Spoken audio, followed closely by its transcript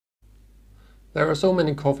There are so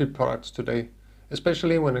many coffee products today.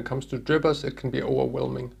 Especially when it comes to drippers, it can be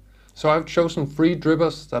overwhelming. So I've chosen 3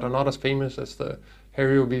 drippers that are not as famous as the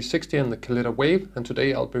Hario V60 and the Kalita Wave, and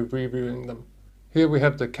today I'll be reviewing them. Here we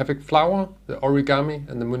have the Cafec Flower, the Origami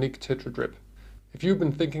and the Munieq Tetra Drip. If you've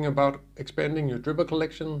been thinking about expanding your dripper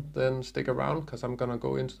collection, then stick around because I'm gonna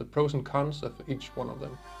go into the pros and cons of each one of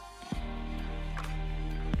them.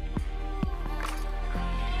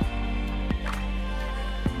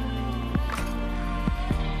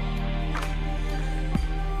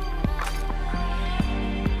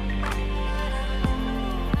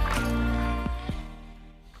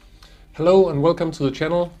 Hello and welcome to the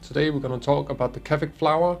channel. Today we're going to talk about the Cafec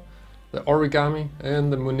Flower, the Origami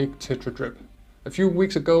and the Munieq Tetra Drip. A few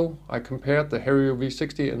weeks ago I compared the Hario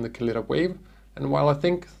V60 and the Kalita Wave, and while I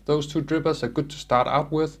think those 2 drippers are good to start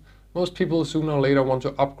out with, most people sooner or later want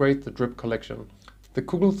to upgrade the drip collection. The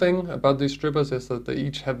cool thing about these drippers is that they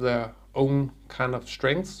each have their own kind of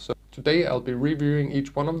strengths, so today I'll be reviewing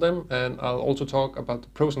each one of them and I'll also talk about the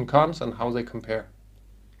pros and cons and how they compare.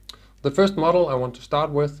 The first model I want to start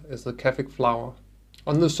with is the Cafec Flower.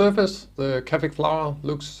 On the surface, the Cafec Flower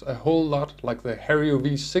looks a whole lot like the Hario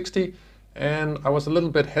V60, and I was a little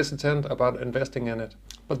bit hesitant about investing in it.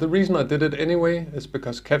 But the reason I did it anyway is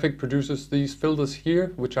because Cafec produces these filters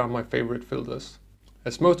here, which are my favorite filters.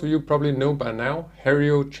 As most of you probably know by now,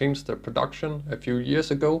 Hario changed their production a few years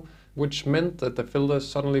ago, which meant that the filters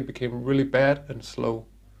suddenly became really bad and slow.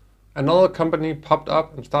 Another company popped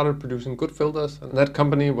up and started producing good filters, and that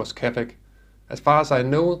company was Cafec. As far as I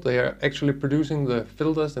know, they are actually producing the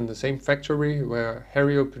filters in the same factory where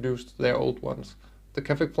Hario produced their old ones. The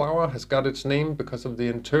Cafec Flower has got its name because of the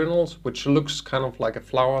internals, which looks kind of like a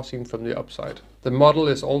flower seen from the upside. The model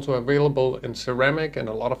is also available in ceramic and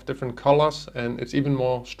a lot of different colors, and it's even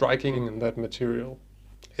more striking in that material.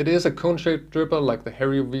 It is a cone-shaped dripper like the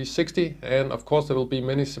Hario V60, and of course there will be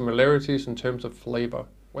many similarities in terms of flavor.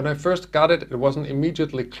 When I first got it, it wasn't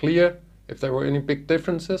immediately clear if there were any big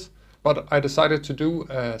differences, but I decided to do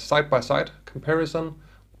a side-by-side comparison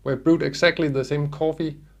where I brewed exactly the same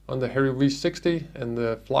coffee on the Hario V60 and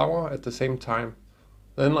the Flower at the same time.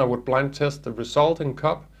 Then I would blind test the result in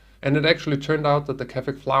cup, and it actually turned out that the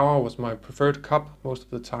Cafec Flower was my preferred cup most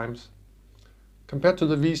of the times. Compared to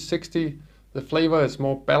the V60, the flavor is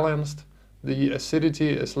more balanced, the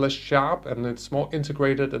acidity is less sharp, and it's more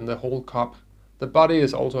integrated in the whole cup. The body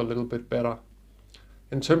is also a little bit better.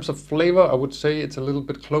 In terms of flavor, I would say it's a little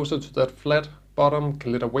bit closer to that flat bottom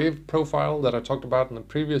Kalita Wave profile that I talked about in the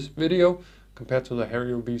previous video compared to the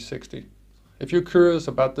Hario V60. If you're curious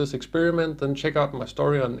about this experiment, then check out my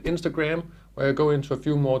story on Instagram where I go into a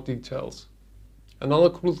few more details. Another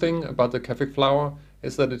cool thing about the Cafec Flower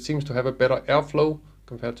is that it seems to have a better airflow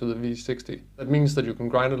compared to the V60. That means that you can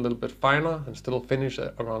grind a little bit finer and still finish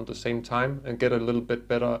around the same time and get a little bit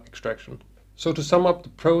better extraction. So to sum up the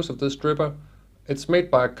pros of this dripper, it's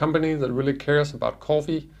made by a company that really cares about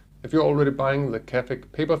coffee. If you're already buying the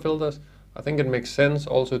Cafec paper filters, I think it makes sense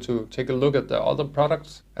also to take a look at their other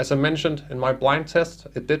products. As I mentioned in my blind test,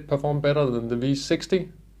 it did perform better than the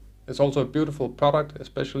V60. It's also a beautiful product,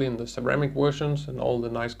 especially in the ceramic versions and all the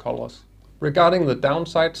nice colors. Regarding the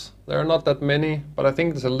downsides, there are not that many, but I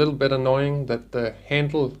think it's a little bit annoying that the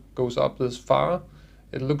handle goes up this far.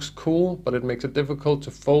 It looks cool, but it makes it difficult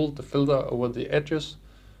to fold the filter over the edges.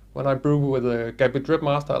 When I brew with a Origami Drip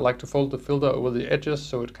Master, I like to fold the filter over the edges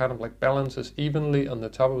so it kind of like balances evenly on the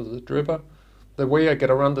top of the dripper. The way I get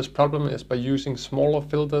around this problem is by using smaller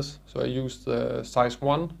filters, so I use the size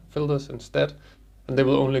 1 filters instead, and they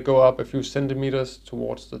will only go up a few centimeters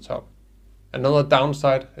towards the top. Another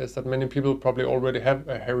downside is that many people probably already have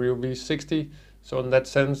a Hario V60, so in that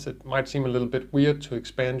sense it might seem a little bit weird to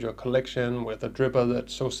expand your collection with a dripper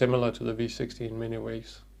that's so similar to the V60 in many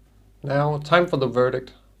ways. Now, time for the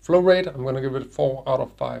verdict. Flow rate, I'm going to give it 4 out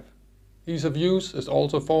of 5. Ease of use is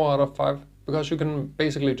also 4 out of 5, because you can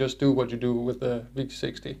basically just do what you do with the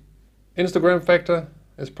V60. Instagram factor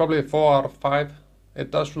is probably a 4 out of 5. It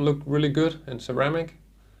does look really good in ceramic.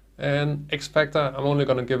 And X factor, I'm only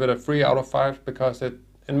going to give it a 3 out of 5 because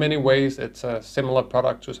in many ways it's a similar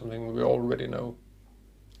product to something we already know.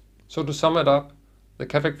 So to sum it up, the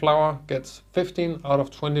Cafec Flower gets 15 out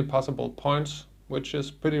of 20 possible points, which is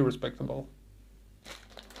pretty respectable.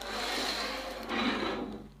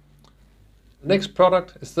 The next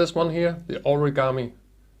product is this one here, the Origami.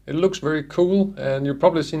 It looks very cool and you've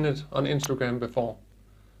probably seen it on Instagram before.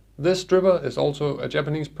 This dripper is also a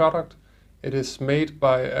Japanese product. It is made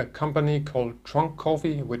by a company called Trunk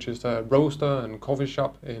Coffee, which is a roaster and coffee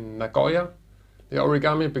shop in Nagoya. The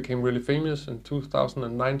Origami became really famous in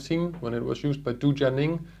 2019 when it was used by Du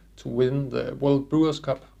Jianing to win the World Brewers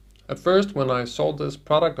Cup. At first, when I saw this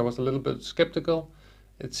product, I was a little bit skeptical.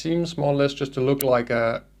 It seems more or less just to look like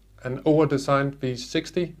an over-designed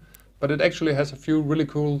V60, but it actually has a few really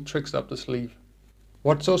cool tricks up the sleeve.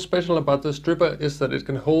 What's so special about this dripper is that it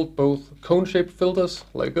can hold both cone-shaped filters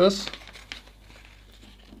like this.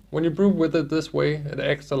 When you brew with it this way, it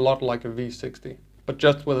acts a lot like a V60, but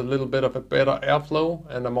just with a little bit of a better airflow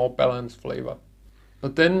and a more balanced flavor.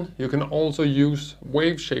 But then you can also use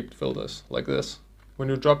wave-shaped filters like this. When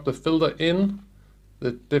you drop the filter in,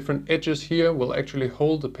 the different edges here will actually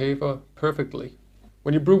hold the paper perfectly.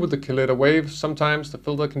 When you brew with the Cafec Wave, sometimes the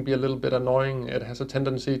filter can be a little bit annoying. It has a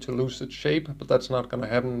tendency to lose its shape, but that's not going to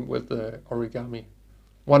happen with the Origami.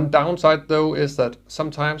 One downside though is that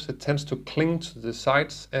sometimes it tends to cling to the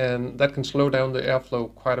sides, and that can slow down the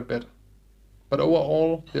airflow quite a bit. But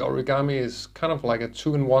overall, the Origami is kind of like a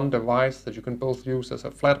two-in-one device that you can both use as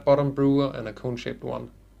a flat bottom brewer and a cone-shaped one.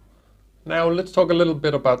 Now let's talk a little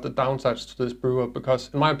bit about the downsides to this brewer,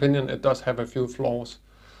 because in my opinion it does have a few flaws.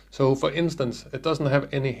 So for instance, it doesn't have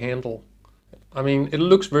any handle. I mean, it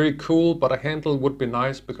looks very cool, but a handle would be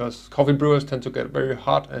nice because coffee brewers tend to get very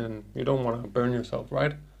hot and you don't want to burn yourself,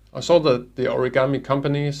 right? I saw that the Origami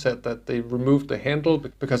company said that they removed the handle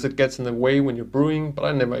because it gets in the way when you're brewing, but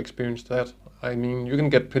I never experienced that. I mean, you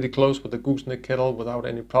can get pretty close with the gooseneck kettle without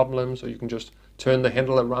any problems, or you can just turn the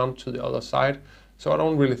handle around to the other side. So I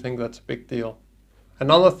don't really think that's a big deal.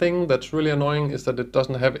 Another thing that's really annoying is that it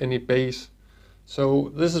doesn't have any base.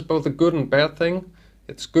 So this is both a good and bad thing.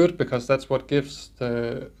 It's good because that's what gives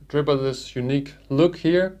the dripper this unique look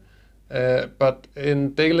here. But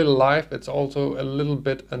in daily life, it's also a little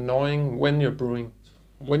bit annoying when you're brewing.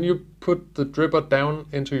 When you put the dripper down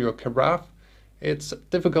into your carafe, it's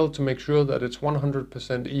difficult to make sure that it's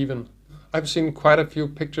 100% even. I've seen quite a few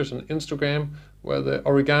pictures on Instagram where the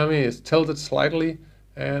Origami is tilted slightly,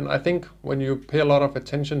 and I think when you pay a lot of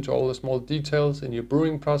attention to all the small details in your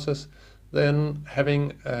brewing process, then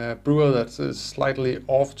having a brewer that is slightly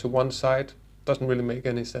off to one side doesn't really make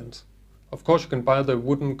any sense. Of course, you can buy the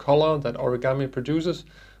wooden collar that Origami produces,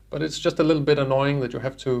 but it's just a little bit annoying that you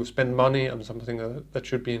have to spend money on something that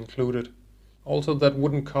should be included. Also, that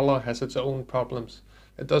wooden collar has its own problems.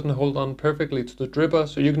 It doesn't hold on perfectly to the dripper,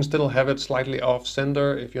 so you can still have it slightly off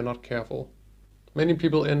center if you're not careful. Many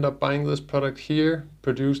people end up buying this product here,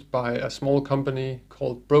 produced by a small company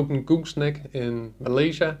called Broken Gooseneck in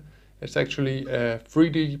Malaysia. It's actually a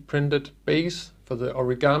 3D printed base for the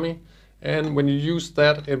Origami, and when you use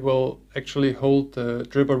that, it will actually hold the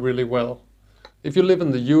dripper really well. If you live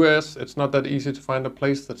in the US, it's not that easy to find a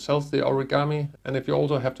place that sells the Origami, and if you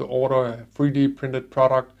also have to order a 3D printed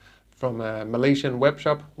product from a Malaysian web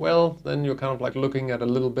shop, well, then you're kind of like looking at a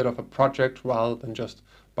little bit of a project rather than just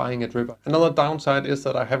buying a dripper. Another downside is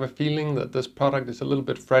that I have a feeling that this product is a little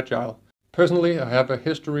bit fragile. Personally, I have a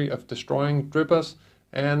history of destroying drippers,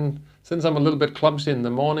 and since I'm a little bit clumsy in the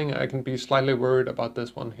morning, I can be slightly worried about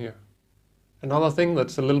this one here. Another thing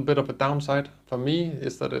that's a little bit of a downside for me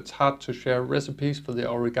is that it's hard to share recipes for the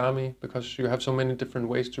Origami because you have so many different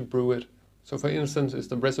ways to brew it. So for instance, is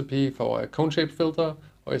the recipe for a cone-shaped filter,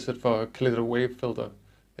 or is it for a Cafec Wave filter?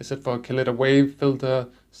 Is it for a Cafec Wave filter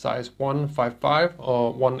size 155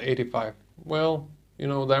 or 185? Well, you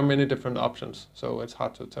know, there are many different options, so it's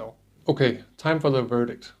hard to tell. Okay, time for the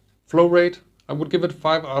verdict. Flow rate, I would give it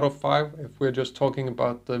 5 out of 5 if we're just talking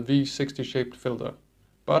about the V60 shaped filter.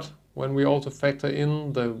 But when we also factor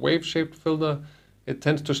in the wave-shaped filter, it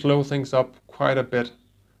tends to slow things up quite a bit.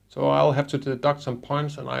 So I'll have to deduct some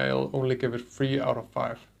points, and I'll only give it 3 out of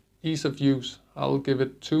 5. Ease of use, I'll give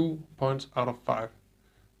it 2 points out of 5.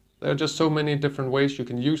 There are just so many different ways you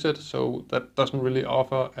can use it, so that doesn't really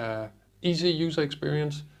offer an easy user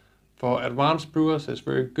experience. For advanced brewers it's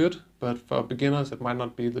very good, but for beginners it might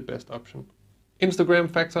not be the best option. Instagram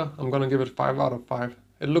factor, I'm gonna give it 5 out of 5.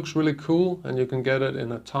 It looks really cool, and you can get it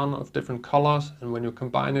in a ton of different colors, and when you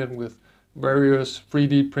combine it with various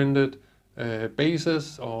 3D printed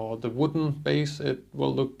bases or the wooden base, it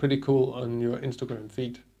will look pretty cool on your Instagram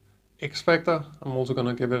feed. X factor, I'm also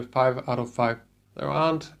gonna give it 5 out of 5. There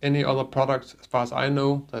aren't any other products, as far as I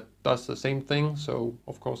know, that does the same thing, so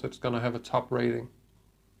of course it's gonna have a top rating.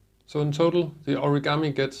 So in total, the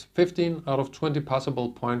Origami gets 15 out of 20 possible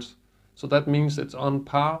points, so that means it's on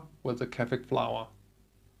par with the Cafec Flower.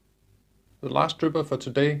 The last dripper for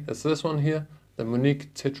today is this one here, the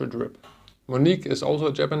Munieq Tetra Drip. Munieq is also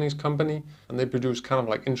a Japanese company, and they produce kind of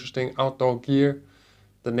like interesting outdoor gear.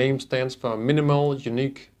 The name stands for minimal,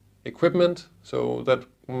 unique equipment, so that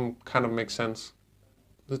kind of makes sense.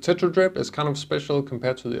 The Tetra Drip is kind of special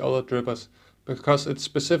compared to the other drippers because it's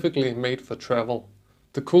specifically made for travel.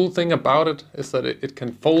 The cool thing about it is that it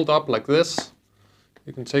can fold up like this.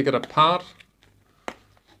 You can take it apart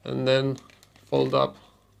and then fold up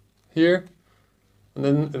here, and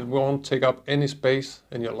then it won't take up any space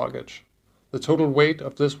in your luggage. The total weight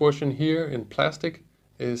of this version here in plastic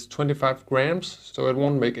is 25 grams, so it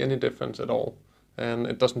won't make any difference at all, and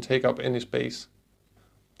it doesn't take up any space.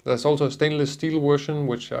 There's also a stainless steel version,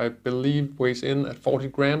 which I believe weighs in at 40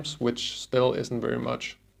 grams, which still isn't very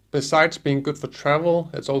much. Besides being good for travel,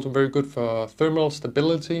 it's also very good for thermal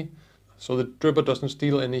stability, so the dripper doesn't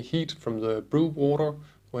steal any heat from the brew water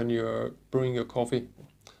when you're brewing your coffee.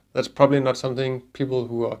 That's probably not something people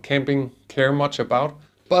who are camping care much about,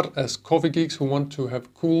 but as coffee geeks who want to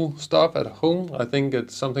have cool stuff at home, I think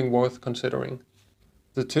it's something worth considering.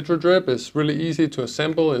 The Tetra Drip is really easy to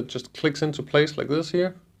assemble. It just clicks into place like this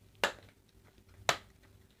here.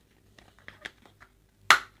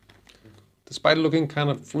 Despite looking kind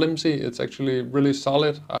of flimsy, it's actually really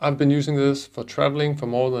solid. I've been using this for traveling for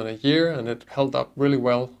more than a year, and it held up really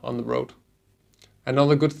well on the road.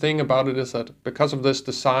 Another good thing about it is that because of this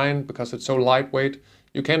design, because it's so lightweight,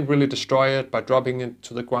 you can't really destroy it by dropping it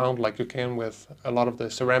to the ground like you can with a lot of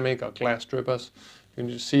the ceramic or glass drippers. You can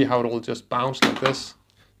just see how it'll just bounce like this.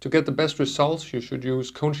 To get the best results, you should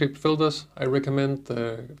use cone-shaped filters. I recommend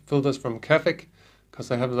the filters from Cafec because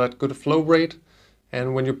they have that good flow rate.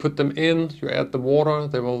 And when you put them in, you add the water,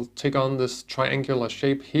 they will take on this triangular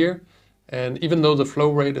shape here. And even though the flow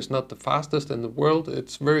rate is not the fastest in the world,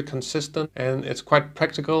 it's very consistent and it's quite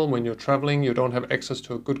practical when you're traveling. You don't have access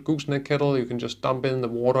to a good gooseneck kettle. You can just dump in the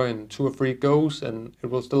water in 2 or 3 goes and it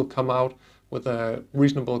will still come out with a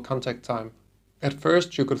reasonable contact time. At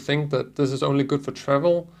first you could think that this is only good for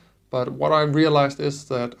travel, but what I realized is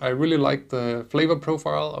that I really like the flavor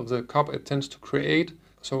profile of the cup it tends to create,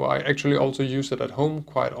 so I actually also use it at home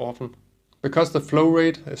quite often. Because the flow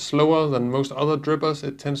rate is slower than most other drippers,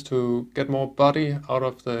 it tends to get more body out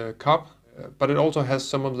of the cup, but it also has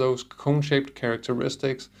some of those cone-shaped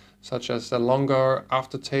characteristics, such as a longer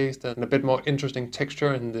aftertaste and a bit more interesting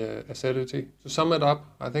texture in the acidity. To sum it up,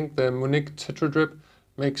 I think the Munieq Tetra Drip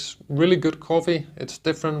makes really good coffee. It's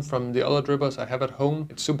different from the other drippers I have at home.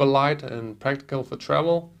 It's super light and practical for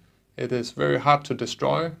travel. It is very hard to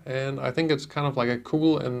destroy, and I think it's kind of like a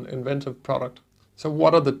cool and inventive product. So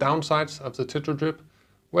what are the downsides of the Tetra Drip?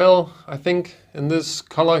 Well, I think in this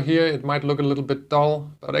color here it might look a little bit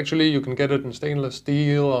dull, but actually you can get it in stainless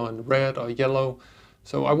steel or in red or yellow.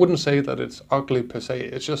 So I wouldn't say that it's ugly per se,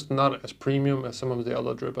 it's just not as premium as some of the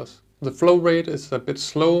other drippers. The flow rate is a bit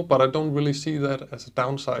slow, but I don't really see that as a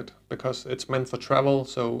downside because it's meant for travel,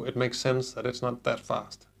 so it makes sense that it's not that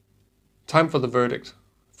fast. Time for the verdict.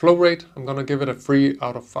 Flow rate, I'm gonna give it a 3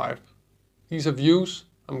 out of 5. Ease of use,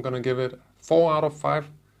 I'm gonna give it 4 out of 5.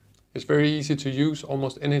 It's very easy to use,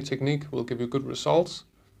 almost any technique will give you good results.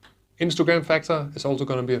 Instagram factor is also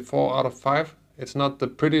going to be a 4 out of 5. It's not the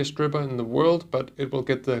prettiest dripper in the world, but it will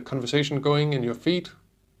get the conversation going in your feed.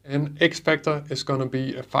 And X factor is going to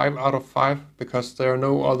be a 5 out of 5 because there are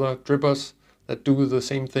no other drippers that do the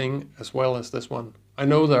same thing as well as this one. I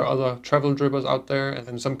know there are other travel drippers out there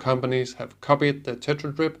and some companies have copied the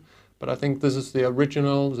Tetra Drip, but I think this is the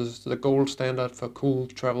original, this is the gold standard for cool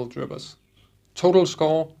travel drippers. Total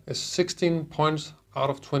score is 16 points out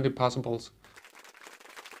of 20 possibles.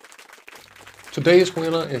 Today's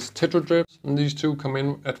winner is Tetra Drip, and these two come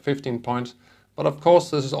in at 15 points. But of course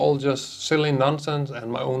this is all just silly nonsense and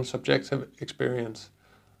my own subjective experience.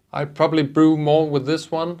 I probably brew more with this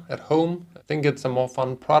one at home. I think it's a more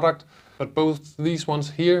fun product, but both these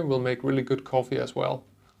ones here will make really good coffee as well.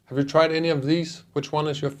 Have you tried any of these? Which one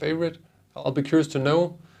is your favorite? I'll be curious to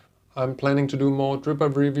know. I'm planning to do more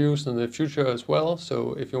dripper reviews in the future as well,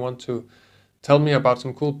 so if you want to tell me about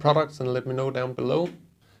some cool products, then let me know down below.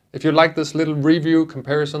 If you like this little review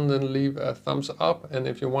comparison, then leave a thumbs up, and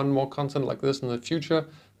if you want more content like this in the future,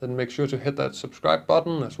 then make sure to hit that subscribe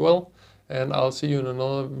button as well, and I'll see you in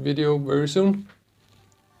another video very soon.